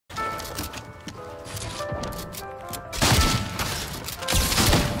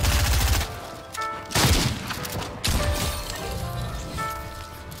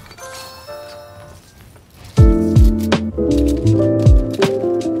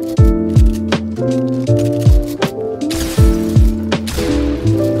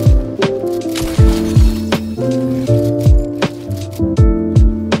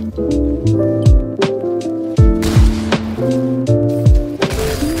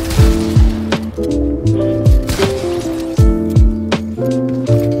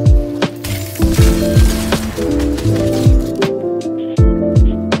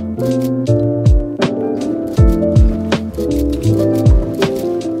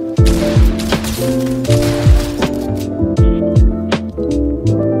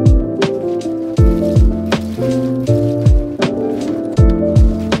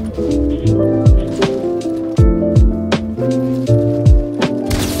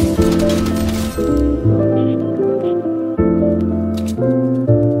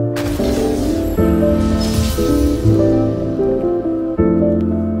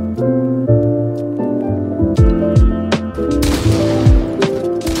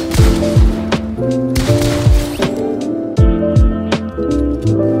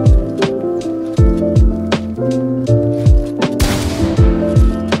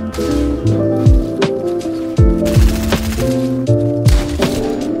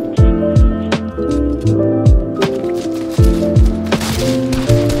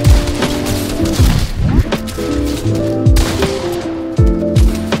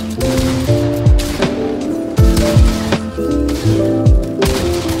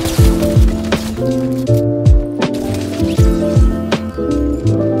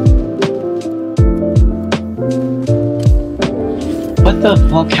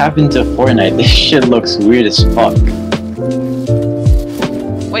fuck happened to Fortnite? This shit looks weird as fuck.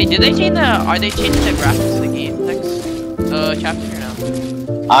 Wait, did they change the? Are they changing the graphics of the game next chapter or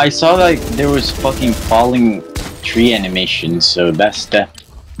no? I saw like there was fucking falling tree animations, so that's that.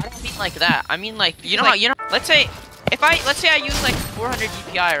 I don't mean like that. I mean like you know how let's say I use like 400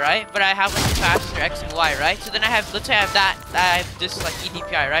 DPI, right? But I have like faster X and Y, right? So then let's say I have this like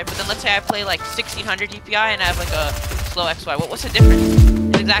eDPI, right? But then let's say I play like 1600 DPI and I have like a slow XY. What's the difference?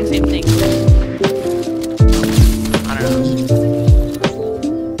 It's the exact same thing.